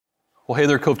Well, hey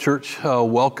there, Cove Church.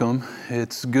 Welcome.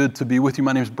 It's good to be with you.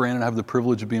 My name is Brandon. I have the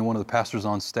privilege of being one of the pastors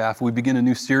on staff. We begin a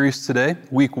new series today,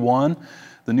 week 1.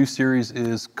 The new series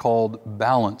is called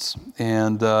Balance,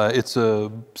 and it's a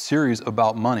series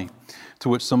about money, to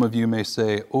which some of you may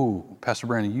say, oh, Pastor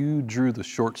Brandon, you drew the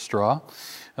short straw.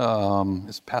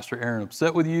 Is Pastor Aaron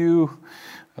upset with you?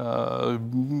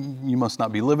 You must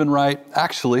not be living right.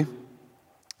 Actually,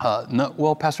 no,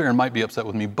 well, Pastor Aaron might be upset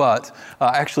with me, but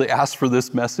I actually asked for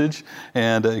this message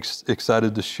and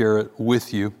excited to share it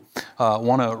with you. I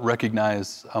want to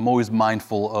recognize, I'm always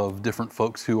mindful of different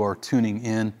folks who are tuning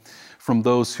in, from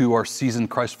those who are seasoned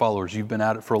Christ followers. You've been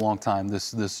at it for a long time,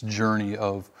 this journey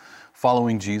of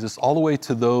following Jesus, all the way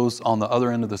to those on the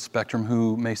other end of the spectrum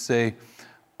who may say,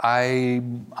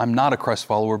 I'm not a Christ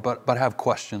follower, but have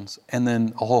questions, and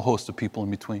then a whole host of people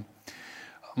in between.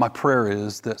 My prayer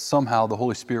is that somehow the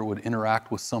Holy Spirit would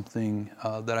interact with something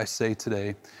that I say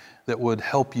today that would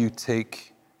help you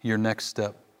take your next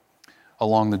step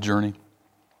along the journey.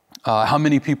 How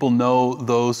many people know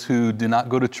those who do not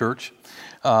go to church?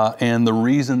 And the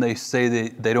reason they say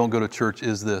they don't go to church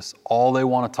is this: all they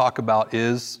want to talk about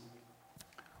is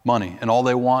money, and all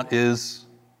they want is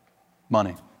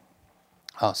money.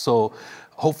 So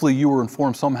hopefully you were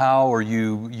informed somehow, or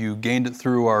you gained it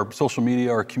through our social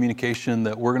media or communication,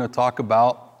 that we're going to talk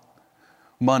about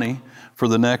money for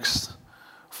the next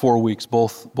 4 weeks,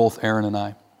 both Aaron and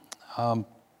I.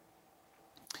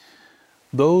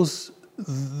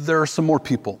 There are some more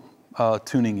people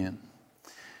tuning in,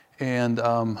 and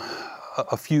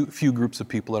a few groups of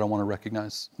people that I want to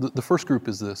recognize. The first group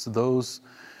is this: those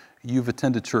you've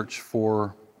attended church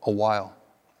for a while.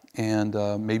 And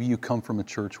maybe you come from a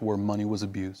church where money was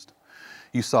abused.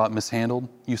 You saw it mishandled.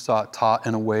 You saw it taught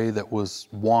in a way that was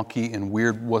wonky and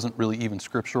weird, wasn't really even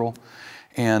scriptural.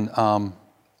 And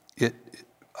it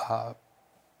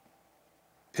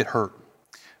hurt.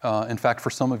 In fact, for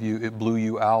some of you, it blew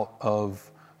you out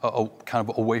of kind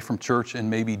of away from church and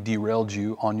maybe derailed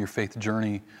you on your faith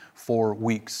journey for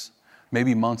weeks,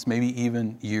 maybe months, maybe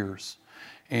even years.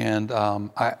 And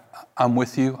I'm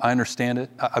with you. I understand it.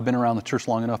 I've been around the church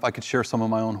long enough. I could share some of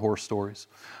my own horror stories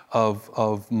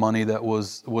of money that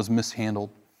was mishandled,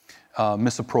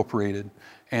 misappropriated,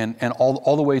 and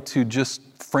all the way to just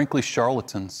frankly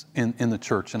charlatans in the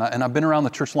church. And I've been around the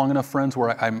church long enough, friends,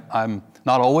 where I'm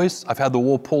not always. I've had the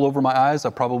wool pulled over my eyes.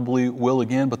 I probably will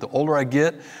again. But the older I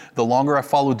get, the longer I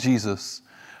follow Jesus,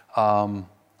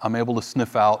 I'm able to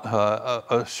sniff out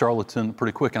a charlatan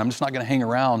pretty quick. And I'm just not going to hang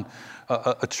around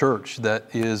a church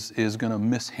that is going to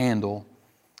mishandle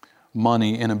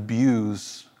money and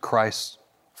abuse Christ's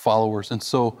followers. And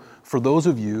so for those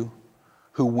of you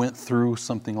who went through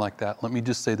something like that, let me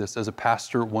just say this. As a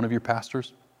pastor, one of your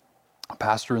pastors, a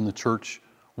pastor in the church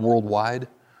worldwide,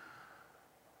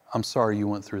 I'm sorry you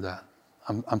went through that.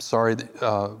 I'm sorry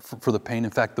for the pain.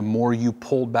 In fact, the more you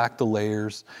pulled back the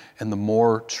layers and the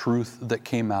more truth that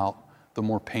came out, the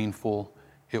more painful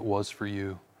it was for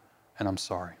you. And I'm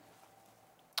sorry.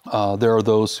 There are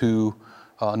those who,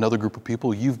 another group of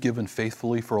people, you've given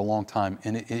faithfully for a long time,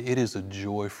 and it is a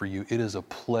joy for you. It is a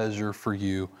pleasure for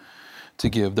you to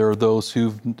give. There are those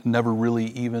who've never really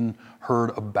even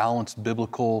heard a balanced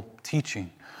biblical teaching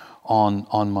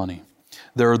on money.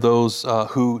 There are those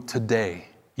who today,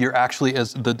 you're actually,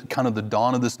 as the kind of the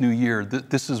dawn of this new year,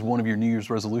 this is one of your New Year's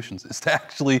resolutions, is to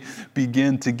actually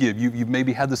begin to give. You've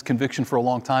maybe had this conviction for a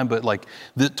long time, but like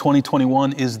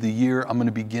 2021 is the year I'm going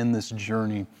to begin this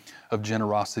journey of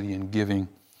generosity and giving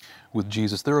with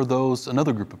Jesus. There are those,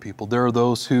 another group of people, there are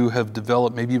those who have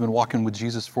developed, maybe even walking with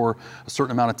Jesus for a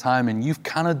certain amount of time, and you've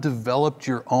kind of developed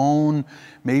your own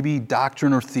maybe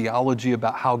doctrine or theology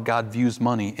about how God views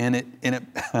money. And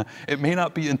it may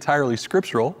not be entirely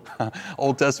scriptural,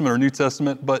 Old Testament or New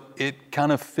Testament, but it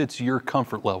kind of fits your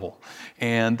comfort level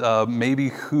and maybe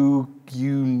who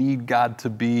you need God to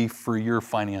be for your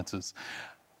finances.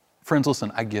 Friends,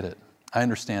 listen, I get it. I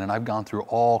understand, and I've gone through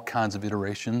all kinds of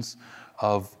iterations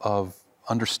of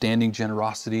understanding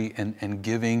generosity and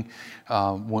giving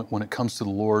when it comes to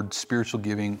the Lord, spiritual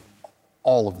giving,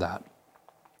 all of that.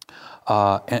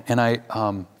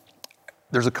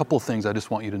 There's a couple of things I just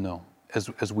want you to know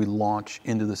as we launch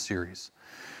into this series.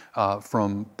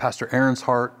 From Pastor Aaron's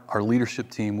heart, our leadership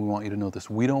team, we want you to know this.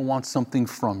 We don't want something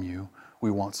from you.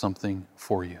 We want something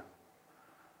for you.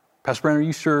 Pastor Brandon, are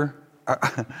you sure?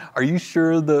 Are you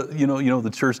sure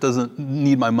the church doesn't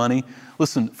need my money?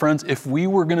 Listen, friends, if we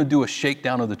were going to do a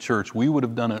shakedown of the church, we would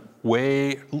have done it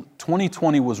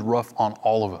 2020 was rough on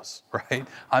all of us, right?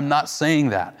 I'm not saying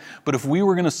that. But if we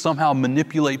were going to somehow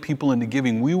manipulate people into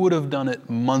giving, we would have done it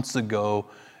months ago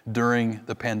during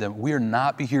the pandemic. We are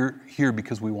not here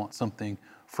because we want something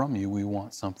from you. We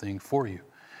want something for you.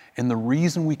 And the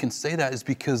reason we can say that is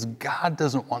because God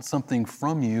doesn't want something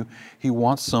from you. He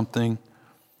wants something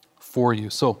for you.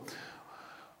 So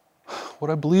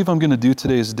what I believe I'm going to do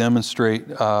today is demonstrate,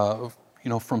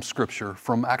 from Scripture,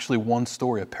 from actually one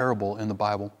story, a parable in the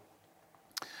Bible,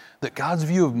 that God's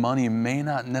view of money may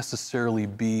not necessarily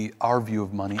be our view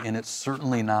of money, and it's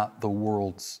certainly not the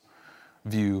world's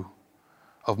view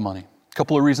of money. A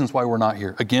couple of reasons why we're not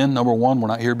here. Again, number one, we're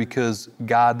not here because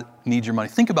God needs your money.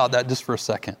 Think about that just for a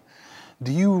second.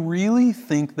 Do you really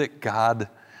think that God,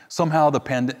 somehow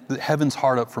the heaven's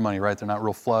hard up for money, right? They're not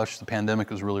real flush. The pandemic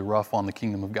was really rough on the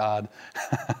kingdom of God,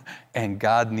 and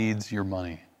God needs your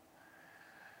money.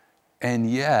 And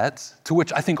yet, to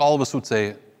which I think all of us would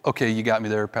say, okay, you got me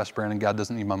there, Pastor Brandon, God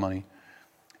doesn't need my money.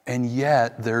 And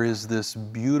yet, there is this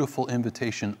beautiful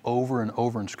invitation over and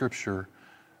over in Scripture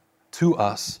to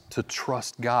us to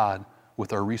trust God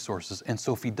with our resources. And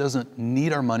so if He doesn't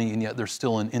need our money and yet there's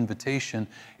still an invitation,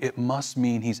 it must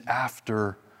mean He's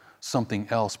after something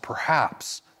else.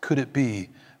 Perhaps, could it be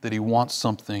that He wants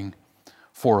something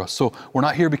for us? So we're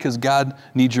not here because God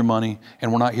needs your money,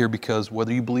 and we're not here because,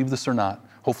 whether you believe this or not,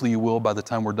 hopefully you will by the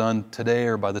time we're done today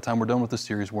or by the time we're done with the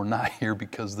series, we're not here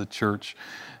because the church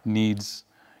needs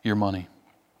your money.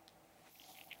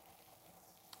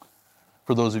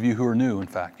 For those of you who are new, in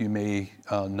fact, you may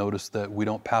notice that we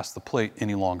don't pass the plate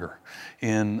any longer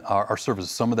in our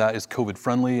services. Some of that is COVID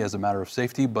friendly as a matter of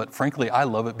safety, but frankly, I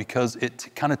love it because it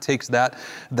kind of takes that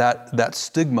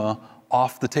stigma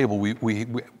off the table. We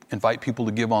invite people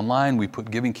to give online. We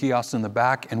put giving kiosks in the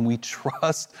back, and we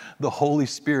trust the Holy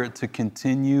Spirit to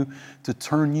continue to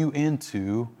turn you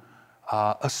into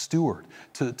a steward,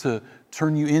 to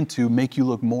turn you into, make you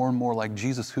look more and more like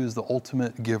Jesus, who is the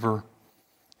ultimate giver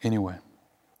anyway.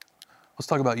 Let's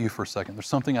talk about you for a second. There's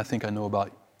something I think I know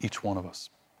about each one of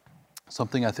us.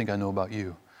 Something I think I know about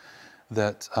you,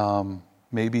 that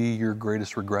maybe your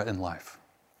greatest regret in life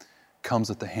comes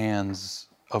at the hands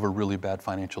of a really bad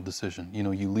financial decision.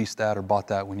 You leased that or bought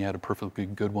that when you had a perfectly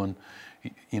good one,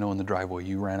 in the driveway.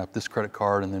 You ran up this credit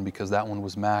card, and then because that one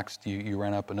was maxed, you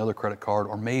ran up another credit card.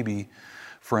 Or maybe,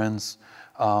 friends,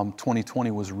 2020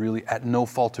 was really, at no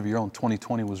fault of your own,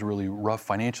 2020 was really rough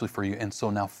financially for you. And so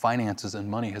now finances and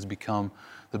money has become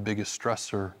the biggest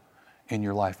stressor in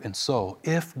your life. And so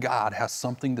if God has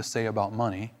something to say about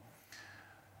money,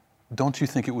 don't you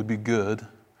think it would be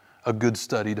a good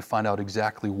study to find out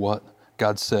exactly what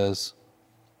God says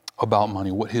about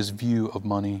money, what His view of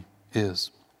money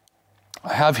is?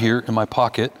 I have here in my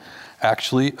pocket,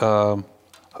 actually,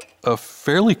 a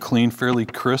fairly clean, fairly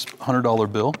crisp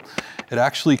 $100 bill. It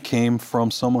actually came from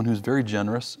someone who's very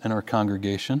generous in our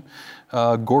congregation,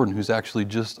 Gordon, who's actually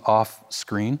just off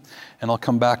screen. And I'll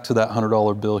come back to that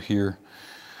 $100 bill here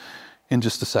in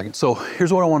just a second. So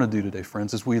here's what I want to do today,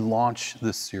 friends, as we launch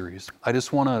this series. I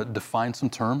just want to define some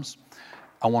terms.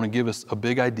 I want to give us a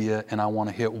big idea, and I want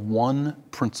to hit one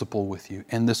principle with you.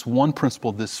 And this one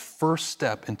principle, this first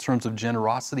step in terms of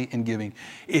generosity and giving,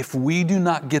 if we do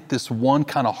not get this one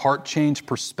kind of heart change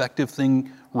perspective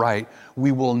thing right,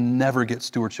 we will never get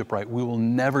stewardship right. We will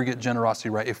never get generosity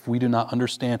right if we do not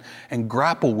understand and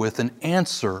grapple with and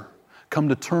answer, come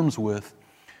to terms with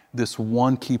this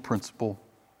one key principle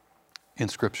in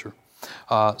Scripture.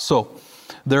 So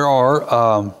there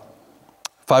are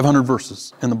 500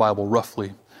 verses in the Bible,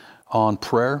 roughly, on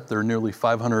prayer. There are nearly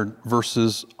 500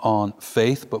 verses on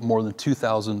faith, but more than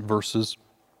 2,000 verses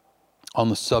on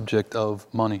the subject of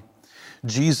money.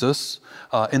 Jesus,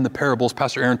 in the parables,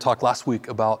 Pastor Aaron talked last week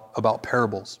about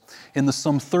parables. In the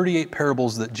some 38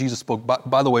 parables that Jesus spoke,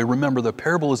 by the way, remember, the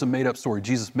parable is a made-up story.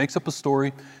 Jesus makes up a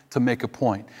story to make a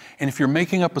point. And if you're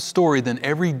making up a story, then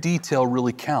every detail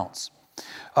really counts.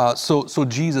 So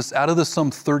Jesus, out of the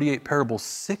some 38 parables,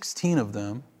 16 of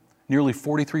them, nearly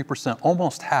 43%,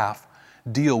 almost half,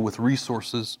 deal with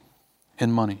resources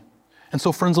and money. And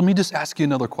so, friends, let me just ask you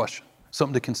another question,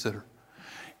 something to consider.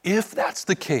 If that's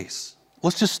the case,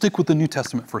 let's just stick with the New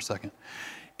Testament for a second.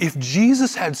 If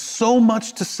Jesus had so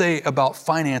much to say about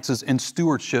finances and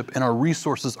stewardship and our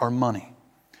resources, our money,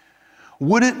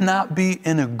 would it not be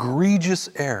an egregious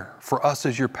error for us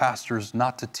as your pastors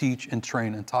not to teach and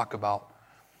train and talk about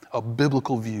a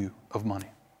biblical view of money?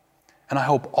 And I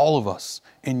hope all of us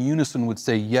in unison would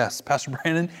say, yes, Pastor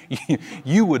Brandon,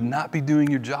 you would not be doing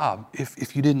your job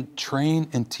if you didn't train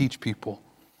and teach people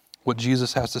what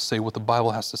Jesus has to say, what the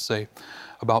Bible has to say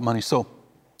about money. So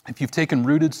if you've taken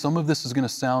Rooted, some of this is going to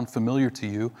sound familiar to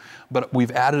you, but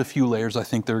we've added a few layers, I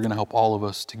think, that are going to help all of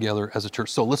us together as a church.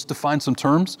 So let's define some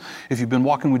terms. If you've been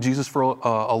walking with Jesus for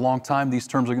a long time, these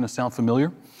terms are going to sound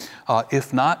familiar.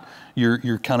 If not,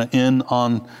 you're kind of in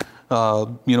on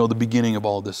the beginning of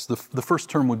all this. The first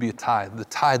term would be a tithe. The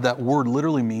tithe, that word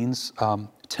literally means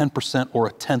 10% or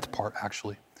a tenth part,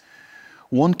 actually.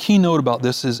 One key note about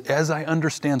this is, as I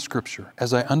understand Scripture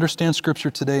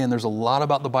today, and there's a lot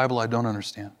about the Bible I don't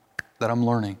understand, that I'm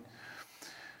learning.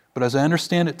 But as I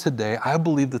understand it today, I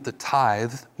believe that the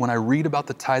tithe, when I read about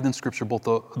the tithe in Scripture, both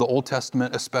the Old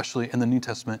Testament especially and the New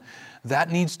Testament,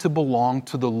 that needs to belong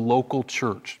to the local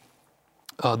church.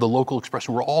 The local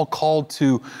expression. We're all called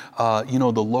to,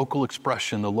 the local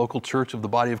expression, the local church of the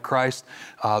body of Christ,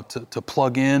 to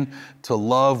plug in, to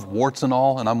love, warts and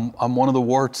all, and I'm one of the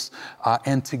warts,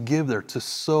 and to give there, to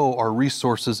sow our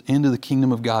resources into the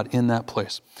kingdom of God in that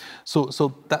place. So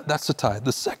that's the tithe.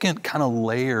 The second kind of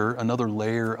layer, another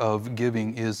layer of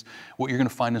giving, is what you're going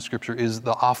to find in Scripture is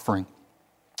the offering.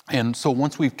 And so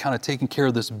once we've kind of taken care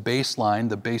of this baseline,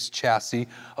 the base chassis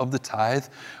of the tithe,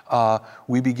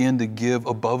 we begin to give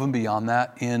above and beyond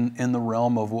that in the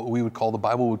realm of what we would call, the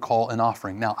Bible would call, an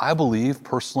offering. Now, I believe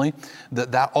personally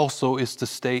that also is to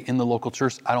stay in the local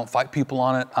church. I don't fight people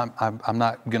on it. I'm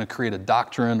not going to create a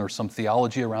doctrine or some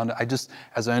theology around it. I just,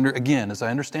 as I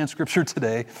understand Scripture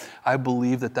today, I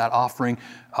believe that offering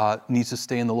needs to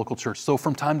stay in the local church. So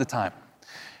from time to time,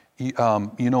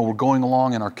 we're going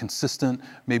along and are consistent,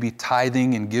 maybe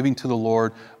tithing and giving to the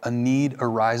Lord, a need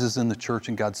arises in the church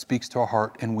and God speaks to our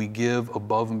heart and we give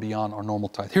above and beyond our normal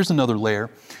tithe. Here's another layer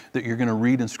that you're going to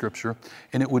read in Scripture,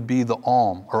 and it would be the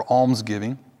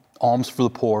almsgiving, alms for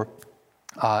the poor.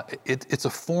 It's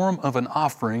a form of an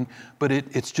offering, but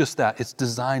it's just that. It's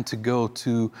designed to go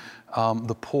to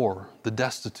the poor, the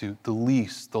destitute, the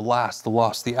least, the last, the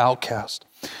lost, the outcast.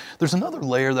 There's another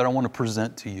layer that I want to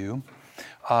present to you.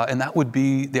 And that would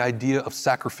be the idea of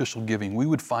sacrificial giving. We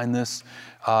would find this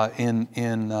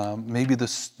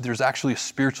there's actually a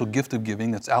spiritual gift of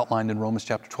giving that's outlined in Romans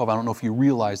chapter 12. I don't know if you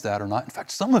realize that or not. In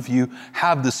fact, some of you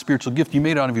have this spiritual gift. You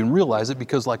may not even realize it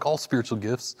because, like all spiritual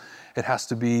gifts,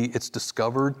 it's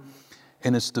discovered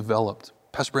and it's developed.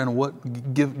 Pastor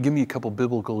Brandon, give me a couple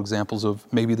biblical examples of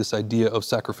maybe this idea of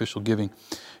sacrificial giving.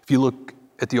 If you look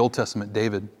at the Old Testament,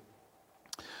 David,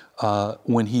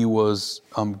 when he was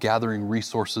gathering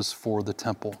resources for the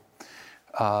temple.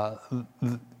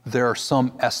 There are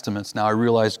some estimates. Now I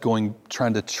realize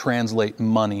trying to translate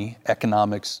money,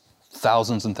 economics,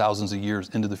 thousands and thousands of years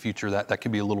into the future, that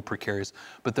can be a little precarious.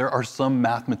 But there are some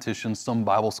mathematicians, some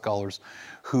Bible scholars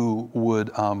who would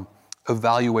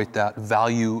evaluate that,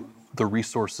 value the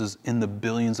resources in the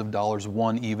billions of dollars,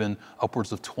 one even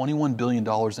upwards of $21 billion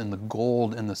in the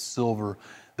gold and the silver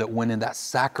that went in that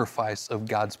sacrifice of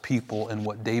God's people and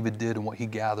what David did and what he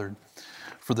gathered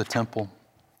for the temple.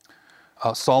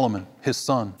 Solomon, his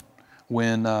son,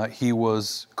 when he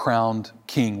was crowned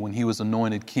king, when he was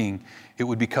anointed king, it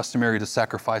would be customary to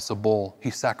sacrifice a bull.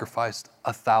 He sacrificed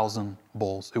 1,000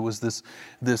 bulls. It was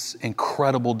this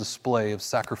incredible display of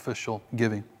sacrificial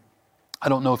giving. I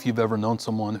don't know if you've ever known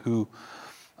someone who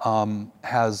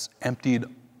has emptied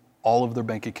all of their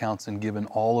bank accounts and given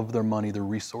all of their money, their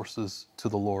resources to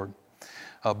the Lord.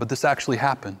 But this actually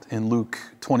happened in Luke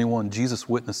 21. Jesus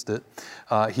witnessed it.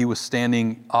 He was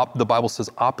standing, the Bible says,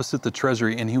 opposite the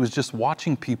treasury, and he was just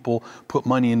watching people put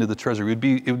money into the treasury.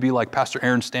 It would be like Pastor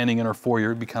Aaron standing in our foyer.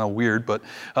 It'd be kind of weird, but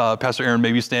Pastor Aaron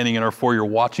maybe standing in our foyer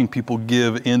watching people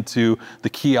give into the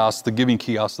kiosks, the giving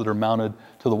kiosks that are mounted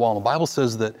to the wall. And the Bible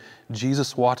says that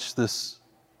Jesus watched this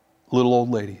little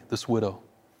old lady, this widow,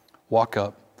 walk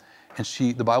up, and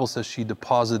the Bible says she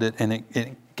deposited, and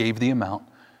it gave the amount,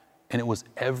 and it was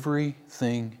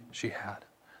everything she had.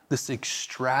 This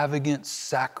extravagant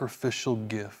sacrificial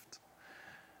gift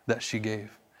that she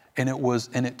gave. And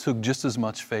it took just as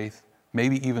much faith,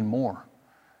 maybe even more,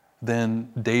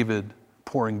 than David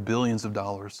pouring billions of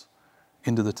dollars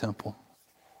into the temple.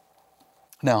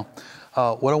 Now,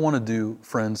 what I want to do,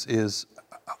 friends, is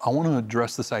I want to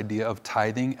address this idea of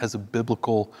tithing as a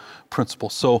biblical principle.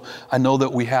 So I know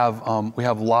that we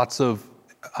have lots of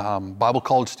Bible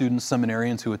college students,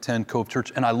 seminarians who attend Cove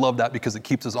Church, and I love that because it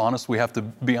keeps us honest. We have to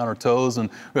be on our toes, and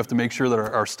we have to make sure that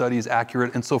our study is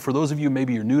accurate. And so for those of you,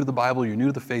 maybe you're new to the Bible, you're new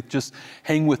to the faith, just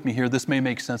hang with me here. This may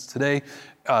make sense today.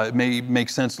 It may make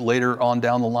sense later on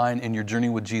down the line in your journey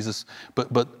with Jesus,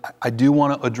 but I do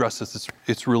want to address this.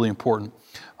 It's really important.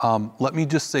 Let me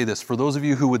just say this. For those of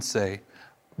you who would say,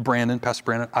 Pastor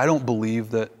Brandon, I don't believe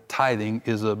that tithing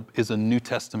is a New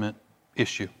Testament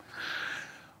issue.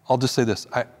 I'll just say this.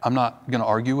 I'm not going to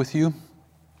argue with you.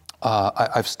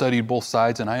 I've studied both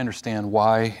sides, and I understand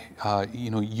why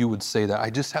you would say that. I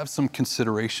just have some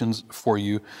considerations for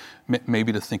you,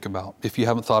 maybe to think about if you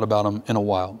haven't thought about them in a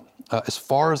while. As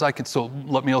far as I can, so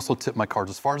let me also tip my cards.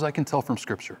 As far as I can tell from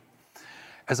Scripture,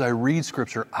 as I read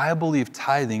Scripture, I believe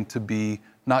tithing to be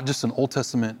not just an Old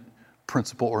Testament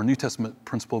principle or a New Testament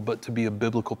principle, but to be a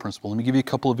biblical principle. Let me give you a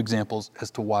couple of examples as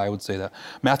to why I would say that.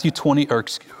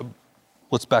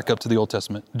 Let's back up to the Old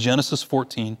Testament. Genesis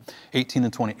 14, 18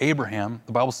 and 20. Abraham,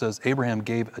 the Bible says Abraham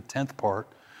gave a tenth part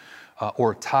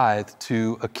or a tithe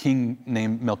to a king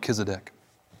named Melchizedek.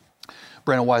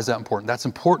 Brandon, why is that important? That's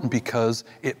important because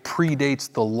it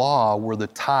predates the law where the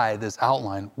tithe is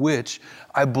outlined, which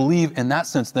I believe in that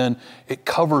sense then it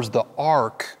covers the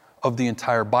arc of the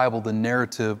entire Bible, the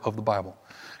narrative of the Bible.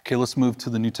 Okay, let's move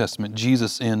to the New Testament.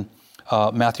 Jesus in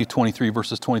Matthew 23,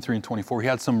 verses 23 and 24, he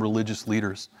had some religious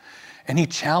leaders. And he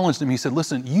challenged them. He said,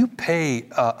 listen, you pay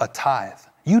a tithe.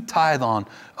 You tithe on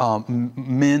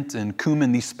mint and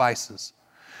cumin, these spices.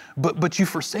 But you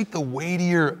forsake the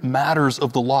weightier matters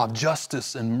of the law,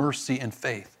 justice and mercy and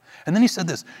faith. And then he said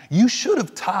this, you should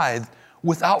have tithed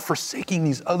without forsaking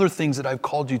these other things that I've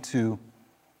called you to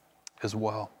as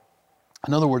well.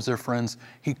 In other words, their friends,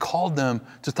 he called them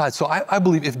to tithe. So I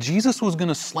believe if Jesus was going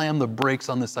to slam the brakes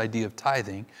on this idea of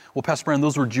tithing, well, Pastor Brandon,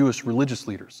 those were Jewish religious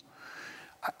leaders.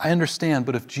 I understand,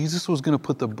 but if Jesus was going to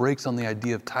put the brakes on the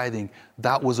idea of tithing,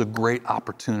 that was a great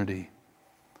opportunity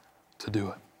to do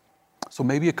it. So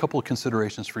maybe a couple of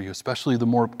considerations for you, especially the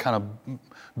more kind of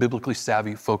biblically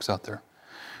savvy folks out there.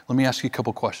 Let me ask you a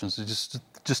couple of questions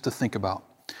just to think about.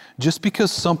 Just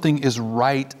because something is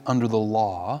right under the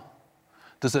law,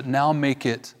 does it now make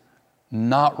it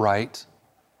not right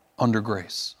under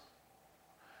grace?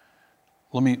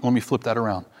 Let me flip that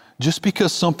around. Just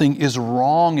because something is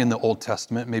wrong in the Old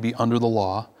Testament, maybe under the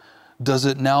law, does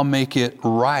it now make it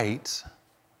right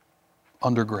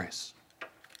under grace?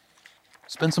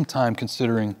 Spend some time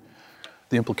considering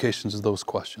the implications of those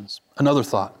questions. Another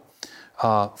thought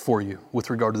for you with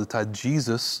regard to the tithe.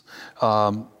 Jesus,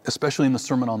 especially in the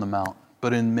Sermon on the Mount,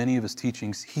 but in many of his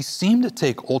teachings, he seemed to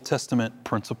take Old Testament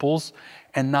principles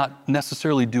and not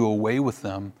necessarily do away with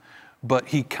them, but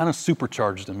he kind of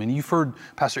supercharged them. And you've heard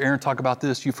Pastor Aaron talk about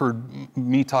this. You've heard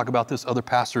me talk about this, other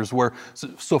pastors where,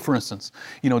 so for instance,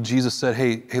 Jesus said,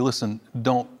 hey, listen,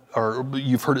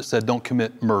 you've heard it said, don't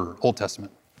commit murder, Old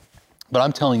Testament. But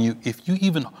I'm telling you, if you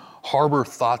even harbor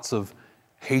thoughts of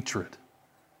hatred,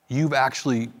 you've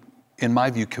actually, in my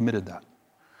view, committed that.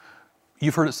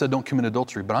 You've heard it said, don't commit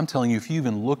adultery, but I'm telling you, if you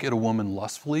even look at a woman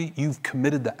lustfully, you've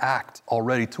committed the act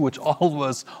already, to which all of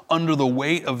us, under the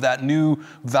weight of that new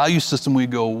value system, we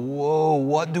go, whoa,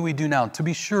 what do we do now? To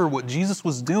be sure, what Jesus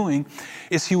was doing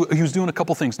is he was doing a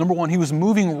couple things. Number one, he was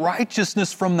moving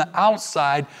righteousness from the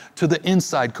outside to the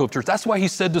inside, Cove Church. That's why he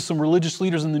said to some religious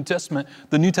leaders in the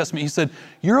New Testament, he said,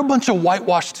 you're a bunch of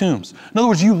whitewashed tombs. In other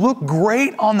words, you look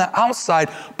great on the outside,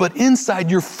 but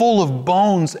inside you're full of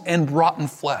bones and rotten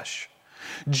flesh.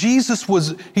 He's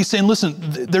saying, listen,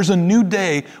 there's a new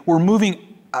day. We're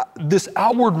moving this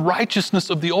outward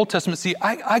righteousness of the Old Testament. See,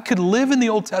 I could live in the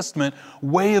Old Testament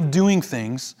way of doing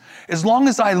things as long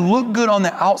as I look good on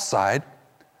the outside,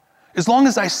 as long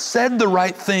as I said the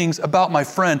right things about my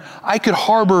friend, I could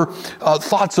harbor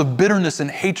thoughts of bitterness and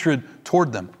hatred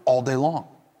toward them all day long.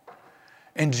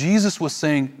 And Jesus was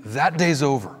saying, that day's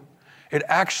over. It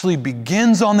actually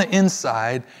begins on the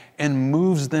inside and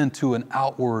moves then to an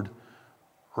outward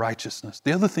righteousness.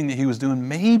 The other thing that he was doing,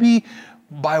 maybe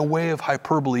by way of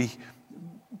hyperbole,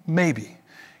 maybe,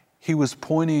 he was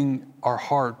pointing our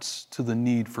hearts to the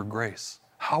need for grace.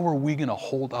 How are we going to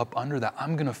hold up under that?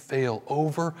 I'm going to fail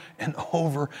over and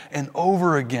over and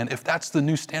over again if that's the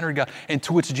new standard, God. And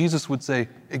to which Jesus would say,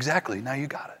 exactly, now you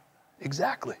got it.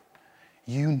 Exactly.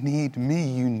 You need me.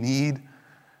 You need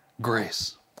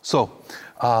grace. So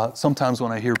sometimes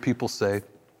when I hear people say,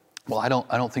 well, I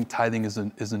don't think tithing is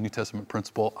a New Testament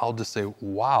principle, I'll just say,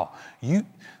 wow,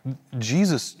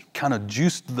 Jesus kind of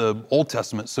juiced the Old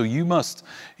Testament, so you must,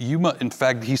 in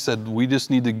fact, he said, we just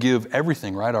need to give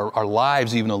everything, right? Our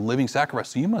lives, even a living sacrifice.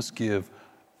 So you must give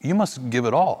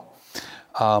it all.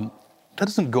 That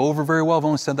doesn't go over very well. I've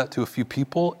only said that to a few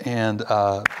people, and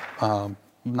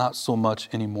not so much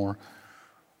anymore,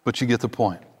 but you get the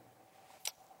point.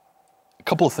 A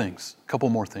couple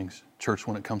more things, church,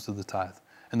 when it comes to the tithe.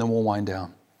 And then we'll wind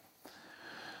down.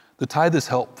 The tithe is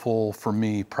helpful for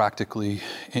me practically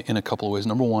in a couple of ways.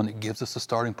 Number one, it gives us a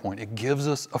starting point. It gives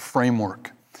us a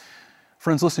framework.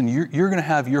 Friends, listen, you're going to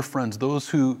have your friends, those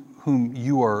whom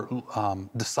you are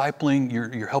discipling,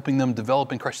 you're helping them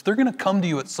develop in Christ. They're going to come to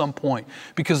you at some point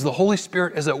because the Holy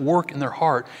Spirit is at work in their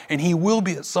heart, and he will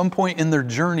be at some point in their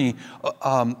journey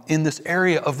in this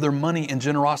area of their money and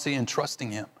generosity and trusting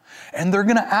him. And they're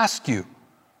going to ask you,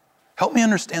 help me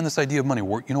understand this idea of money.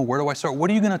 Where do I start?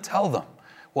 What are you going to tell them?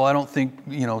 Well, I don't think,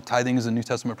 tithing is a New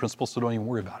Testament principle, so don't even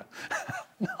worry about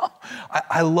it. No,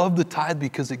 I love the tithe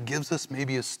because it gives us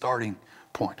maybe a starting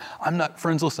point.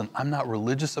 Friends, listen, I'm not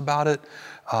religious about it.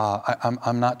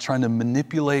 I'm not trying to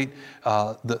manipulate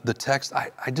the text.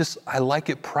 I like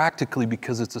it practically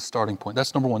because it's a starting point.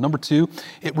 That's number one. Number two,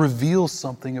 it reveals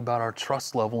something about our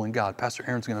trust level in God. Pastor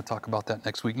Aaron's going to talk about that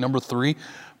next week. Number three,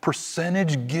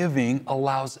 percentage giving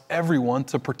allows everyone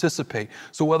to participate.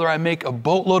 So whether I make a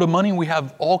boatload of money, we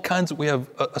have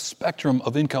a spectrum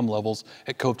of income levels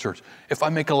at Cove Church. If I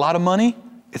make a lot of money,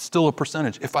 it's still a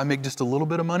percentage. If I make just a little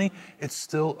bit of money, it's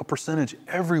still a percentage.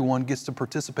 Everyone gets to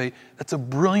participate. That's a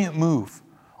brilliant move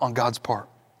on God's part.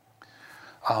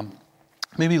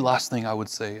 Maybe last thing I would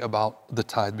say about the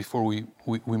tithe before we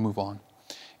move on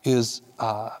is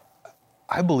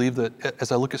I believe that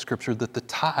as I look at Scripture, that the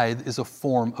tithe is a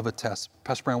form of a test.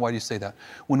 Pastor Brian, why do you say that?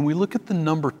 When we look at the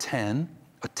number 10,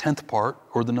 a tenth part,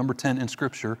 or the number 10 in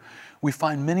Scripture, we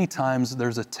find many times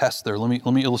there's a test there. Let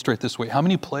me illustrate this way. How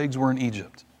many plagues were in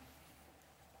Egypt?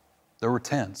 There were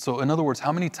 10. So in other words,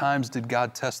 how many times did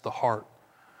God test the heart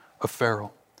of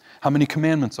Pharaoh? How many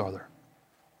commandments are there?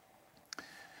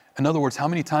 In other words, how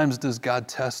many times does God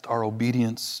test our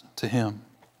obedience to Him?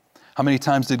 How many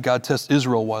times did God test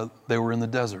Israel while they were in the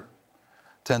desert?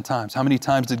 10 times. How many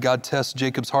times did God test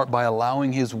Jacob's heart by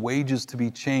allowing his wages to be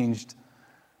changed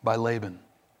by Laban?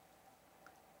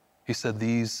 He said,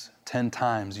 these 10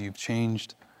 times you've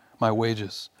changed my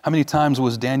wages. How many times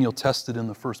was Daniel tested in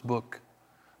the first book,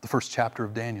 the first chapter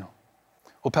of Daniel?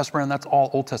 Well, Pastor Brian, that's all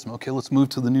Old Testament. Okay, let's move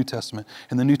to the New Testament.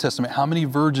 In the New Testament, how many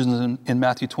virgins in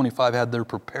Matthew 25 had their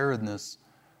preparedness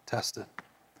tested?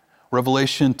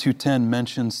 Revelation 2:10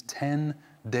 mentions 10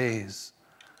 days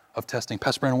of testing.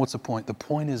 Pastor Brandon, what's the point? The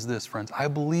point is this, friends. I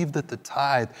believe that the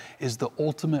tithe is the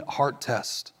ultimate heart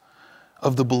test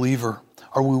of the believer.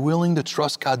 Are we willing to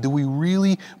trust God? Do we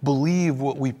really believe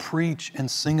what we preach and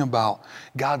sing about?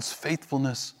 God's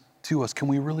faithfulness to us. Can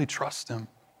we really trust Him?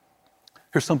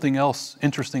 Here's something else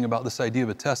interesting about this idea of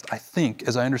a test. I think,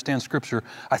 as I understand Scripture,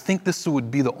 I think this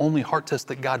would be the only heart test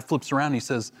that God flips around and He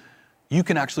says, you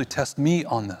can actually test me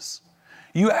on this.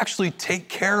 You actually take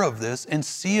care of this and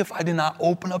see if I do not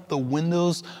open up the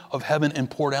windows of heaven and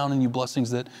pour down on you blessings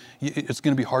that it's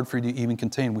going to be hard for you to even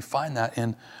contain. We find that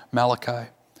in Malachi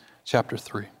chapter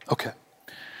 3. Okay.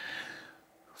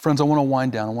 Friends, I want to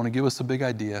wind down. I want to give us a big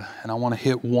idea, and I want to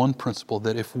hit one principle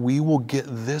that if we will get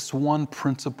this one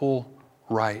principle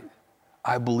right,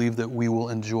 I believe that we will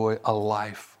enjoy a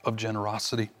life of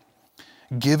generosity.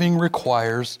 Giving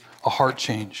requires a heart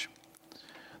change.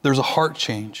 There's a heart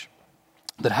change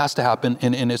that has to happen,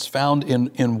 and it's found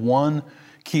in one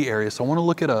key area. So I want to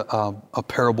look at a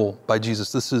parable by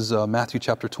Jesus. This is Matthew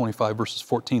chapter 25, verses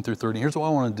 14 through 30. Here's what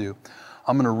I want to do.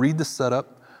 I'm going to read the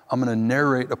setup. I'm going to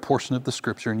narrate a portion of the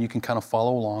Scripture, and you can kind of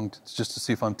follow along just to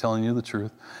see if I'm telling you the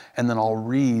truth. And then I'll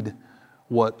read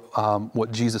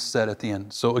what Jesus said at the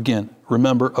end. So again,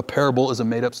 remember, a parable is a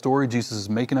made-up story. Jesus is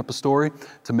making up a story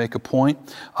to make a point.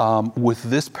 With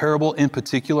this parable in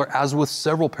particular, as with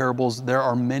several parables, there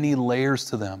are many layers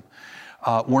to them.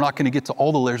 We're not going to get to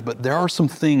all the layers, but there are some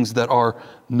things that are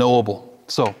knowable.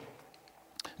 So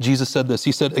Jesus said this.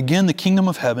 He said, again, the kingdom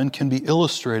of heaven can be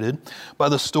illustrated by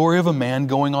the story of a man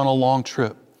going on a long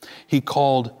trip. He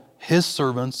called his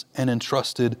servants and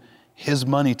entrusted his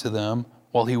money to them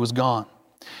while he was gone.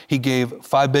 He gave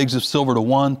 5 bags of silver to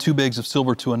one, 2 bags of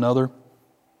silver to another,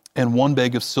 and 1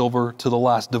 bag of silver to the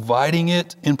last, dividing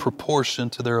it in proportion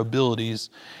to their abilities.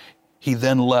 He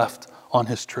then left on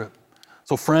his trip.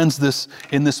 So friends,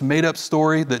 in this made-up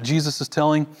story that Jesus is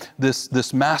telling,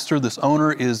 this master, this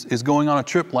owner is going on a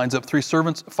trip, lines up 3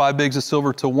 servants, 5 bags of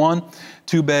silver to one,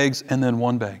 2 bags, and then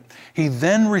 1 bag. He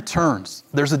then returns.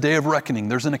 There's a day of reckoning.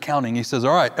 There's an accounting. He says,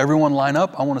 all right, everyone line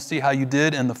up. I want to see how you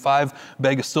did. And the 5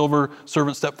 bag of silver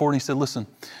servant stepped forward and he said, listen,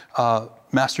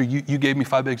 Master, you gave me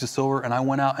 5 bags of silver and I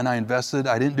went out and I invested.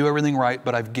 I didn't do everything right,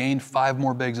 but I've gained 5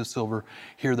 more bags of silver.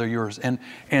 Here, they're yours.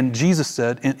 And Jesus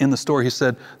said in the story, he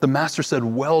said, the master said,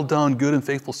 well done, good and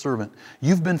faithful servant.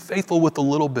 You've been faithful with a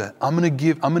little bit. I'm going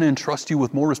to entrust you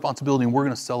with more responsibility and we're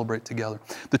going to celebrate together.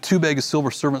 The 2 bag of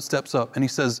silver servant steps up and he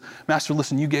says, Master,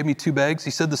 listen, you gave me 2 bags.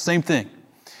 He said the same thing.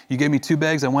 You gave me 2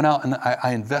 bags. I went out and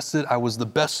I invested. I was the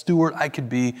best steward I could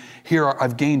be.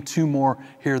 I've gained 2 more.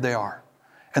 Here they are.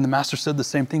 And the master said the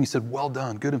same thing. He said, well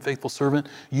done, good and faithful servant.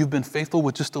 You've been faithful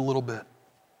with just a little bit.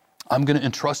 I'm going to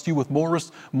entrust you with more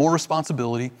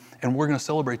responsibility, and we're going to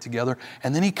celebrate together.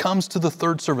 And then he comes to the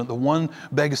 3rd servant, the 1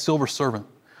 bag of silver servant,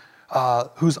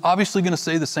 who's obviously going to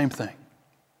say the same thing.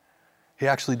 He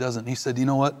actually doesn't. He said, you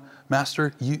know what,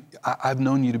 Master, I've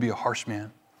known you to be a harsh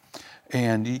man.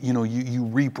 And you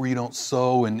reap where you don't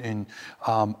sow, and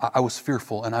I was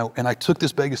fearful, and I took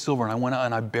this bag of silver and I went out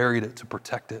and I buried it to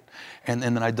protect it, and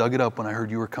then I dug it up when I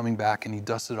heard you were coming back, and he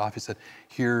dusted it off. He said,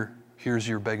 here's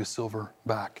your bag of silver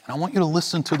back. And I want you to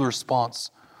listen to the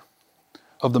response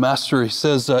of the master. He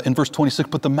says in verse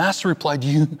 26, but the master replied,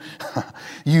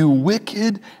 you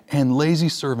wicked and lazy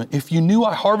servant. If you knew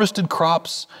I harvested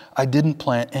crops I didn't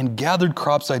plant and gathered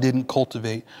crops I didn't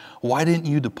cultivate, why didn't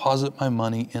you deposit my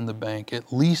money in the bank?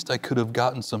 At least I could have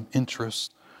gotten some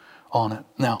interest on it.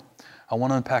 Now, I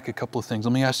want to unpack a couple of things.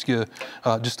 Let me ask you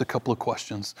just a couple of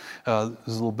questions. This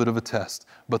is a little bit of a test,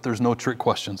 but there's no trick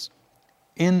questions.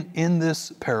 In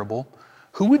this parable,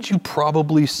 who would you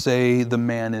probably say the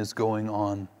man is going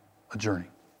on a journey?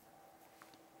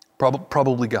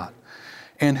 Probably God.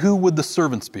 And who would the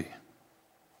servants be?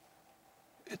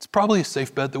 It's probably a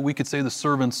safe bet that we could say the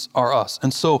servants are us.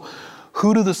 And so,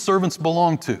 who do the servants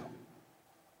belong to?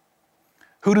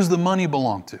 Who does the money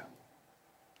belong to?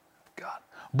 God.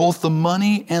 Both the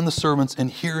money and the servants,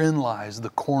 and herein lies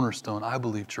the cornerstone, I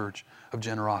believe, church, of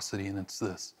generosity, and it's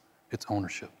this. It's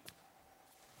ownership.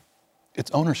 It's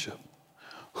ownership.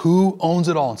 Who owns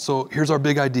it all? And so here's our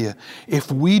big idea.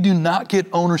 If we do not get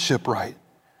ownership right,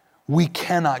 we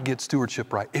cannot get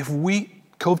stewardship right.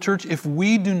 Cove Church, if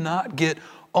we do not get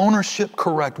ownership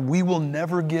correct, we will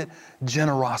never get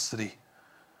generosity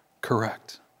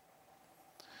correct.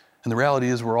 And the reality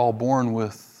is we're all born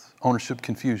with ownership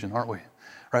confusion, aren't we?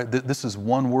 Right? This is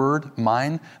one word,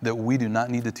 mine, that we do not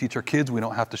need to teach our kids. We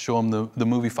don't have to show them the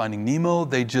movie Finding Nemo.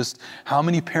 How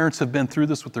many parents have been through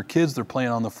this with their kids? They're playing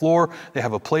on the floor. They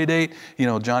have a play date.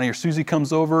 Johnny or Susie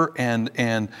comes over and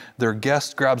their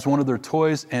guest grabs one of their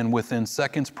toys, and within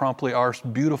seconds, promptly, our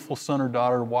beautiful son or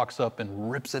daughter walks up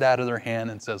and rips it out of their hand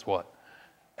and says what?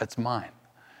 It's mine,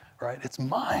 right? It's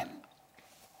mine.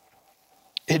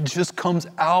 It just comes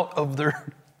out of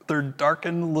their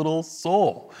darkened little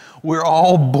soul. We're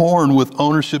all born with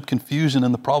ownership confusion,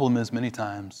 and the problem is many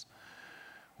times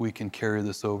we can carry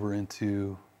this over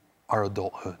into our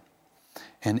adulthood.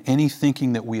 And any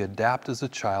thinking that we adapt as a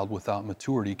child without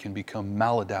maturity can become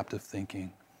maladaptive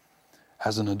thinking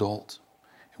as an adult.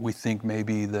 We think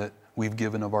maybe that we've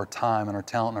given of our time and our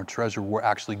talent and our treasure, we're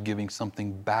actually giving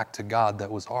something back to God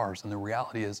that was ours. And the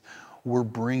reality is we're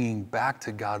bringing back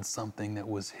to God something that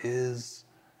was His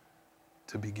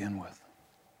to begin with.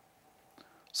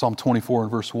 Psalm 24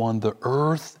 and verse 1, the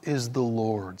earth is the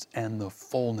Lord's and the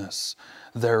fullness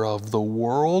thereof, the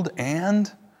world and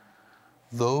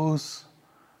those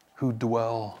who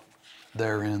dwell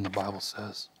therein, the Bible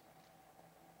says.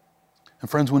 And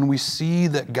friends, when we see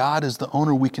that God is the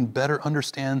owner, we can better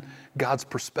understand God's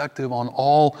perspective on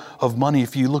all of money.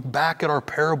 If you look back at our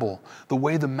parable, the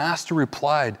way the master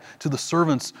replied to the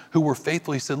servants who were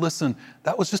faithful, he said, listen,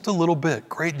 that was just a little bit.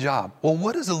 Great job. Well,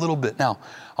 what is a little bit? Now,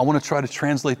 I want to try to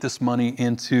translate this money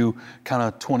into kind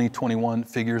of 2021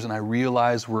 figures, and I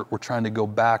realize we're trying to go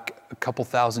back a couple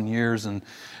thousand years, and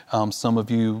some of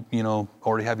you,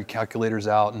 already have your calculators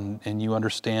out and you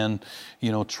understand,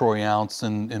 troy ounce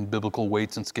and biblical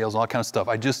weights and scales, all that kind of stuff.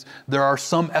 There are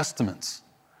some estimates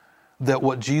that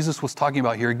what Jesus was talking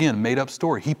about here, again, made up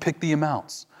story. He picked the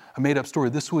amounts, a made up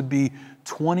story. This would be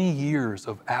 20 years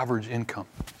of average income.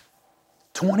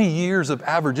 20 years of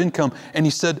average income. And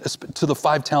he said to the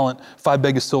 5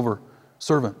 bag of silver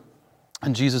servant,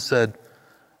 and Jesus said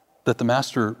that the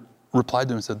master replied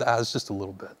to him and said, that's just a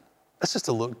little bit. That's just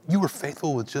a little. You were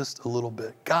faithful with just a little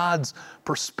bit. God's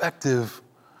perspective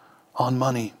on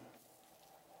money.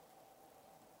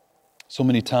 So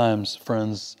many times,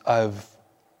 friends,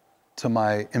 to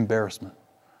my embarrassment,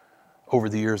 over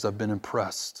the years, I've been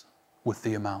impressed with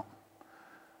the amount.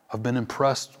 I've been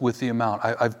impressed with the amount.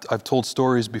 I've told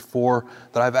stories before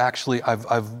that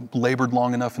I've labored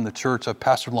long enough in the church, I've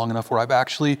pastored long enough where I've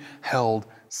actually held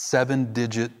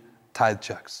 7-digit tithe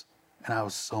checks. And I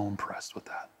was so impressed with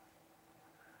that.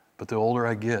 But the older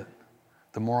I get,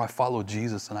 the more I follow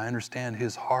Jesus and I understand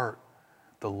His heart,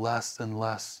 the less and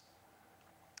less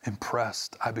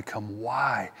impressed I become.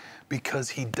 Why?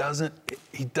 Because he doesn't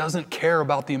care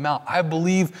about the amount. I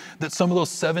believe that some of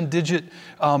those 7-digit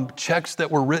checks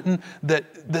that were written,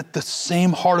 that the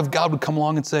same heart of God would come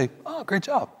along and say, oh, great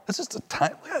job. That's just a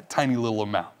tiny little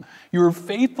amount. You were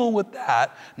faithful with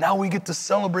that. Now we get to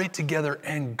celebrate together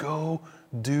and go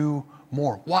do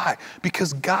more. Why?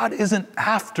 Because God isn't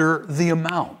after the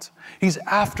amount. He's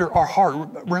after our heart.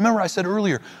 Remember I said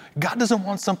earlier, God doesn't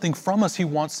want something from us. He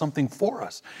wants something for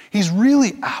us. He's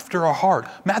really after our heart.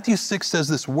 Matthew 6 says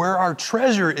this, where our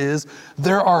treasure is,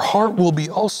 there our heart will be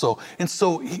also. And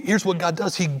so here's what God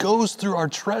does. He goes through our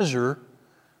treasure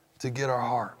to get our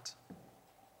heart.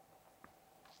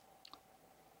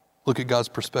 Look at God's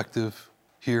perspective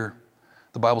here.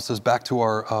 The Bible says, back to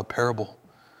our parable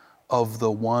of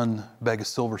the one bag of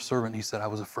silver servant, he said, I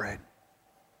was afraid.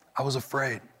 I was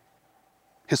afraid.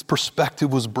 His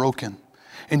perspective was broken.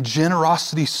 And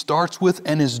generosity starts with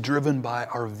and is driven by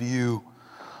our view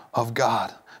of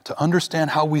God. To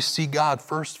understand how we see God,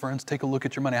 first, friends, take a look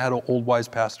at your money. I had an old wise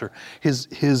pastor.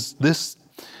 This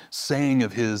saying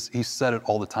of his, he said it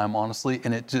all the time, honestly,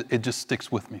 and it just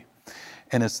sticks with me.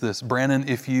 And it's this: Brandon,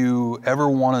 if you ever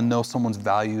want to know someone's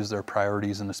values, their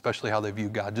priorities, and especially how they view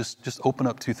God, just open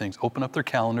up two things. Open up their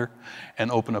calendar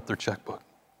and open up their checkbook.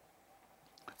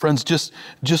 Friends, just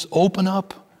open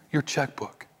up your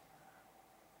checkbook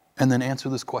and then answer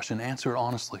this question. Answer it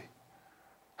honestly.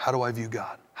 How do I view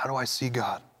God? How do I see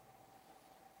God?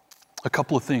 A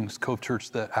couple of things, Cove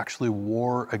Church, that actually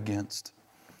war against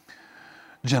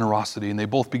generosity, and they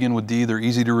both begin with D. They're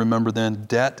easy to remember then.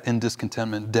 Debt and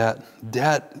discontentment.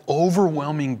 Debt,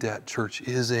 overwhelming debt, church,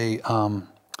 is I'm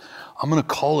going to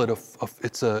call it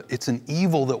it's an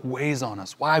evil that weighs on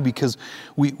us. Why? Because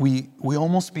we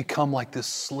almost become like this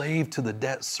slave to the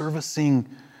debt, servicing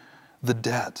the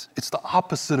debt. It's the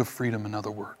opposite of freedom, in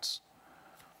other words.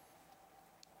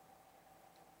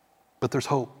 But there's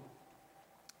hope.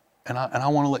 And I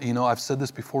want to let you know, I've said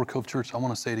this before, Cove Church, I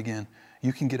want to say it again.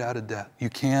 You can get out of debt.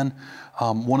 You can.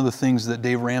 One of the things that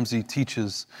Dave Ramsey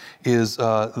teaches is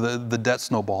the debt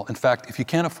snowball. In fact, if you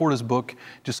can't afford his book,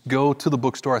 just go to the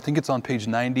bookstore. I think it's on page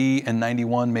 90 and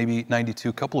 91, maybe 92,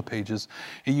 a couple of pages.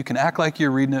 And you can act like you're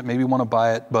reading it, maybe want to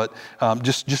buy it, but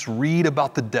just read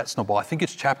about the debt snowball. I think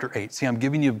it's chapter 8. See, I'm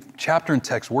giving you chapter and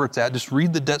text where it's at. Just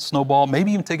read the debt snowball.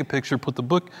 Maybe even take a picture, put the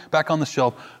book back on the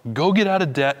shelf, go get out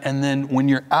of debt, and then when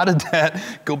you're out of debt,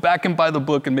 go back and buy the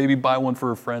book and maybe buy one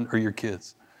for a friend or your kids.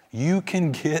 You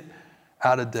can get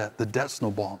out of debt. The debt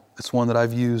snowball. It's one that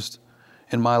I've used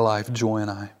in my life, Joy and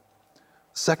I.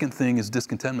 Second thing is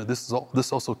discontentment. This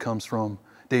also comes from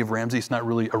Dave Ramsey. It's not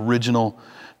really original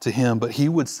to him, but he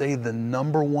would say the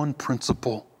number one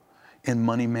principle in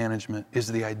money management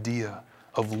is the idea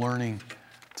of learning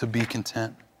to be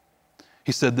content.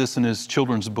 He said this in his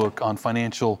children's book on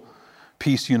Financial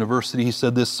Peace University. He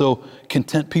said this: so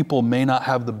content people may not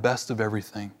have the best of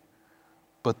everything,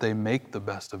 but they make the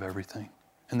best of everything.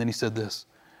 And then he said this: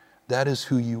 that is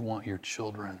who you want your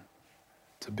children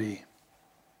to be.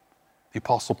 The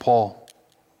Apostle Paul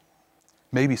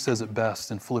maybe says it best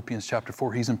in Philippians chapter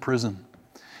 4. He's in prison.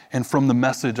 And from the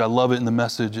Message, I love it in the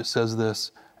Message, it says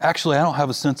this: actually, I don't have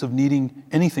a sense of needing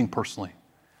anything personally.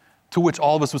 To which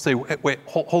all of us would say, wait,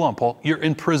 hold on, Paul, you're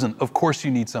in prison. Of course you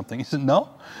need something. He said, no,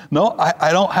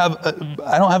 I don't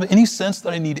have any sense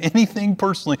that I need anything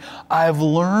personally. I've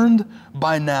learned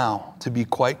by now to be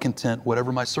quite content,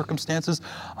 whatever my circumstances.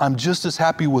 I'm just as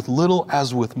happy with little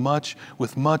as with much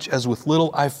as with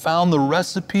little. I've found the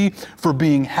recipe for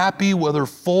being happy, whether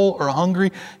full or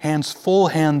hungry, hands full,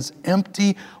 hands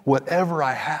empty, whatever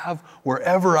I have,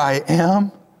 wherever I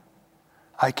am.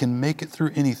 I can make it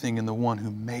through anything in the one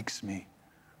who makes me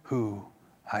who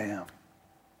I am.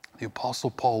 The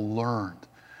Apostle Paul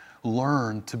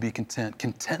learned to be content.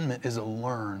 Contentment is a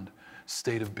learned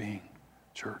state of being,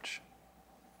 church.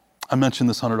 I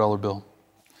mentioned this $100 bill.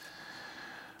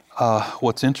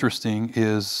 What's interesting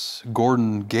is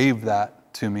Gordon gave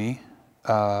that to me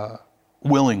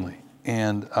willingly.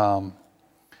 And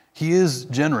he is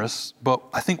generous, but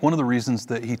I think one of the reasons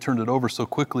that he turned it over so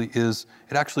quickly is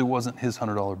it actually wasn't his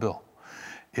 $100 bill.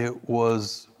 It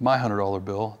was my $100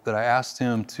 bill that I asked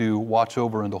him to watch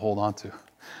over and to hold on to.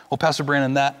 Well, Pastor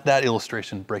Brandon, that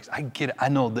illustration breaks. I get it. I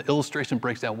know the illustration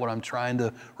breaks down. What I'm trying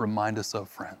to remind us of,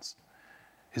 friends,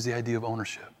 is the idea of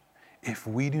ownership. If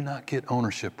we do not get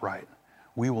ownership right,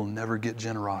 we will never get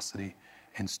generosity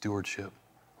and stewardship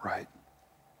right.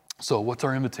 So what's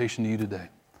our invitation to you today?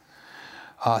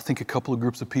 I think a couple of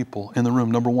groups of people in the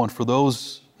room. Number one, for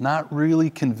those not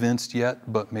really convinced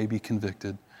yet, but maybe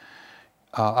convicted,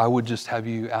 I would just have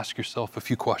you ask yourself a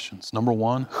few questions. Number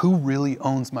one, who really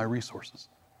owns my resources?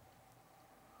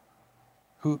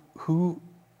 Who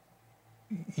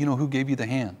gave you the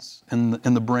hands and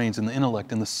the brains and the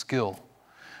intellect and the skill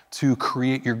to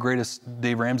create your greatest,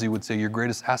 Dave Ramsey would say, your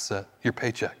greatest asset, your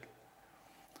paycheck?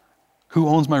 Who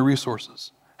owns my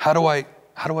resources? How do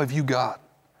I view God?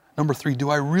 Number three, do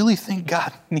I really think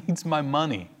God needs my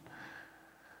money?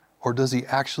 Or does he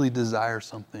actually desire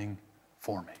something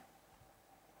for me?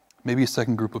 Maybe a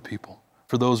second group of people.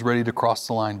 For those ready to cross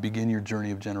the line, begin your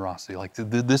journey of generosity. Like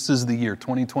this is the year.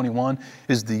 2021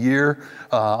 is the year.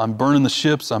 I'm burning the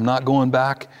ships. I'm not going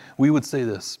back. We would say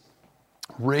this: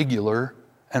 regular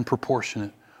and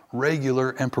proportionate.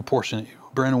 Regular and proportionate.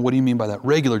 Brandon, what do you mean by that?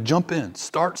 Regular, jump in,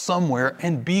 start somewhere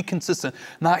and be consistent.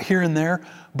 Not here and there,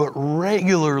 but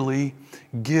regularly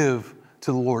give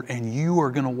to the Lord. And you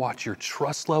are going to watch your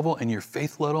trust level and your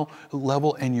faith level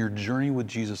and your journey with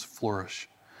Jesus flourish.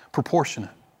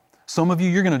 Proportionate. Some of you,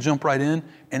 you're going to jump right in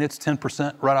and it's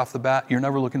 10% right off the bat. You're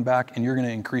never looking back and you're going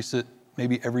to increase it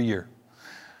maybe every year.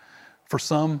 For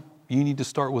some, you need to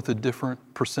start with a different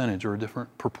percentage or a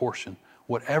different proportion.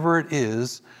 Whatever it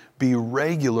is, be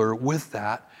regular with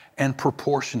that and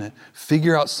proportionate.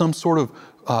 Figure out some sort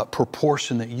of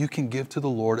proportion that you can give to the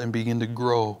Lord and begin to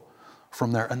grow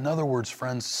from there. In other words,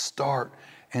 friends, start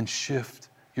and shift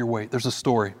your weight. There's a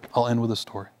story. I'll end with a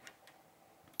story.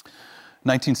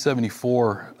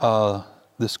 1974,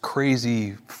 this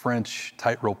crazy French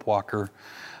tightrope walker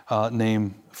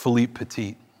named Philippe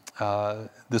Petit.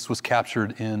 This was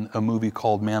captured in a movie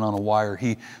called Man on a Wire.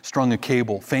 He strung a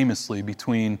cable famously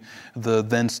between the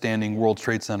then standing World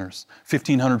Trade Centers.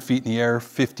 1,500 feet in the air,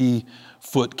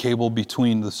 50-foot cable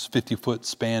between this 50-foot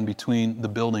span between the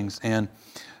buildings. And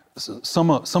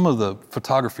some of the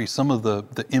photography, some of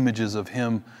the images of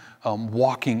him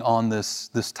walking on this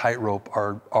tightrope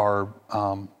are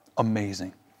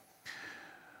amazing.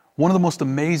 One of the most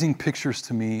amazing pictures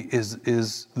to me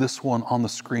is this one on the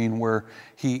screen where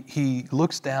he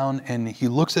looks down and he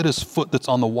looks at his foot that's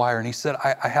on the wire, and he said,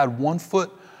 I had 1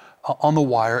 foot on the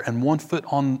wire and 1 foot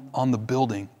on the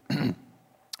building,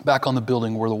 back on the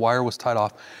building where the wire was tied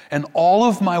off, and all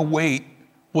of my weight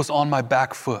was on my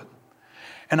back foot.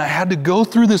 And I had to go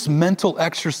through this mental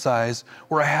exercise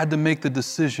where I had to make the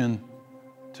decision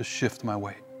to shift my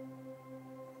weight.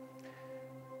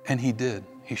 And he did.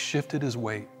 He shifted his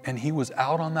weight, and he was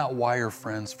out on that wire,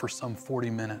 friends, for some 40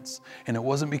 minutes. And it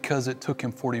wasn't because it took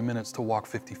him 40 minutes to walk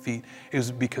 50 feet. It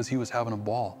was because he was having a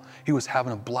ball. He was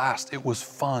having a blast. It was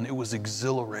fun. It was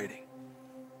exhilarating.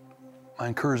 My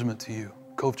encouragement to you,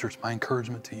 Cove Church, my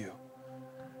encouragement to you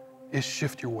is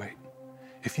shift your weight.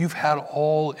 If you've had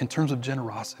all in terms of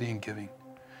generosity and giving,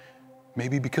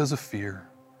 maybe because of fear,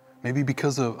 maybe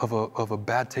because of a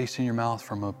bad taste in your mouth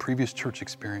from a previous church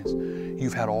experience,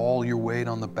 you've had all your weight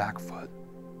on the back foot,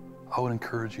 I would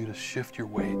encourage you to shift your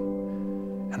weight.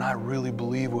 And I really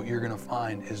believe what you're going to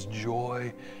find is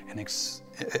joy and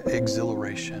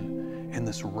exhilaration in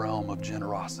this realm of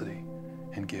generosity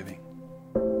and giving.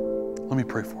 Let me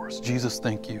pray for us. Jesus,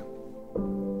 thank you.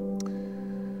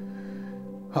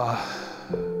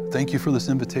 Thank you for this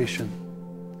invitation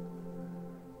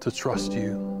to trust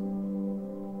you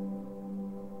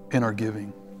in our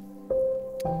giving.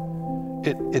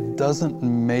 It doesn't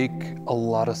make a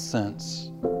lot of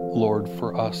sense, Lord,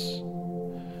 for us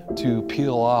to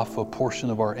peel off a portion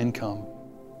of our income.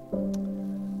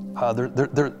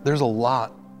 There's a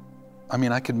lot. I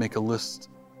mean, I could make a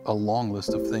long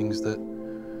list of things that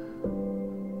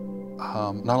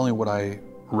not only would I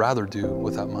rather do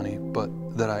with that money, but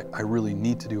that I really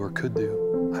need to do or could do.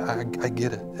 I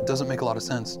get it. It doesn't make a lot of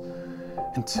sense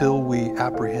until we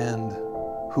apprehend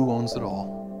who owns it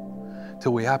all,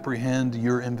 till we apprehend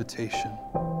your invitation,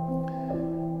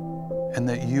 and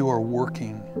that you are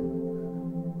working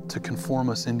to conform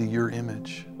us into your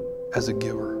image as a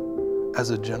giver,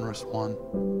 as a generous one,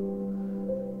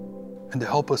 and to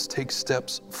help us take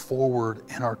steps forward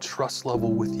in our trust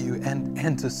level with you,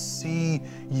 and to see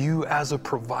you as a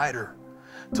provider,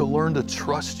 to learn to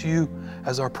trust you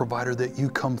as our provider, that you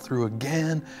come through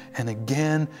again and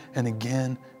again and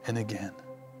again and again.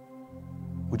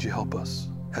 Would you help us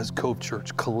as Cove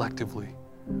Church collectively,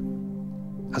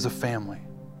 as a family?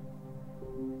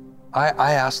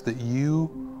 I ask that you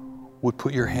would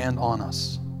put your hand on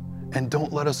us and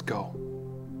don't let us go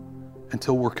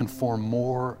until we're conformed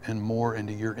more and more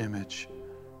into your image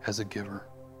as a giver.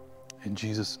 In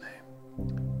Jesus'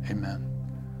 name, amen.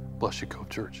 Bless you, Cove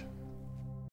Church.